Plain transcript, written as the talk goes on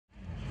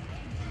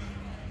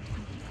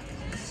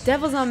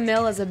Devils on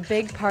Mill is a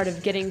big part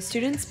of getting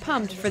students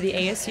pumped for the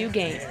ASU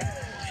game.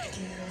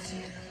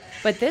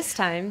 But this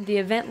time, the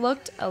event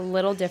looked a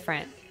little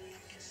different.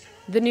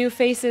 The new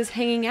faces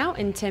hanging out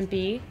in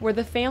Tempe were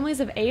the families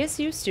of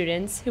ASU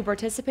students who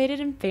participated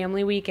in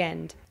Family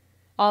Weekend.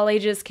 All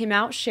ages came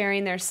out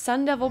sharing their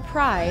Sun Devil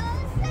pride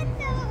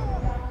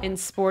and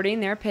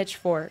sporting their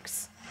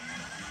pitchforks.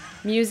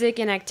 Music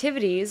and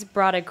activities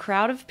brought a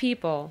crowd of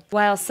people.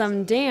 While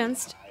some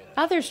danced,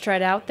 others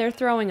tried out their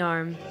throwing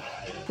arm.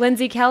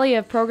 Lindsay Kelly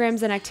of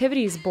Programs and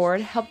Activities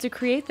Board helped to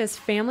create this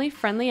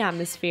family-friendly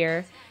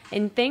atmosphere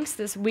and thinks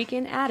this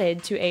weekend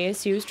added to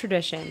ASU's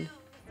tradition.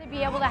 To be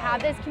able to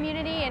have this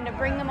community and to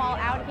bring them all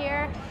out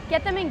here,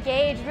 get them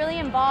engaged, really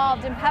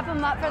involved, and pep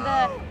them up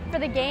for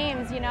the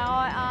games, you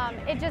know,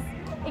 it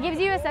gives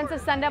you a sense of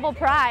Sun Devil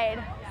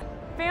pride.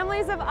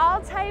 Families of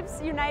all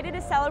types united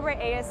to celebrate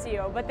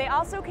ASU, but they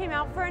also came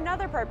out for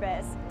another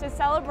purpose, to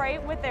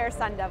celebrate with their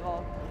Sun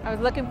Devil. I was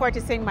looking forward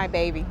to seeing my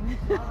baby.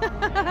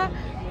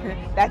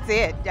 That's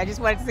it. I just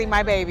wanted to see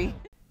my baby.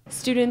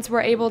 Students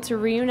were able to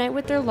reunite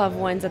with their loved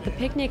ones at the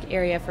picnic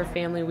area for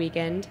Family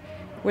Weekend,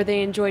 where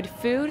they enjoyed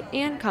food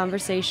and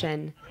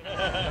conversation.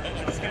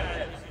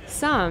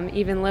 Some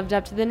even lived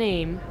up to the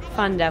name,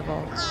 Fun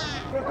Devil.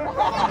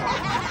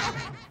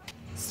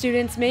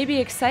 Students may be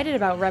excited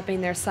about repping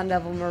their Sun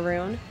Devil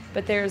maroon,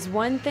 but there's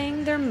one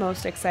thing they're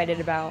most excited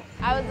about.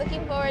 I was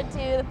looking forward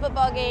to the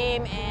football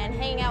game and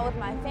hanging out with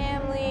my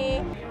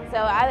family, so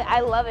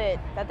I love it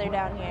that they're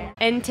down here.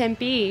 In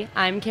Tempe,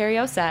 I'm Carrie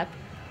Osep,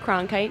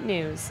 Cronkite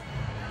News.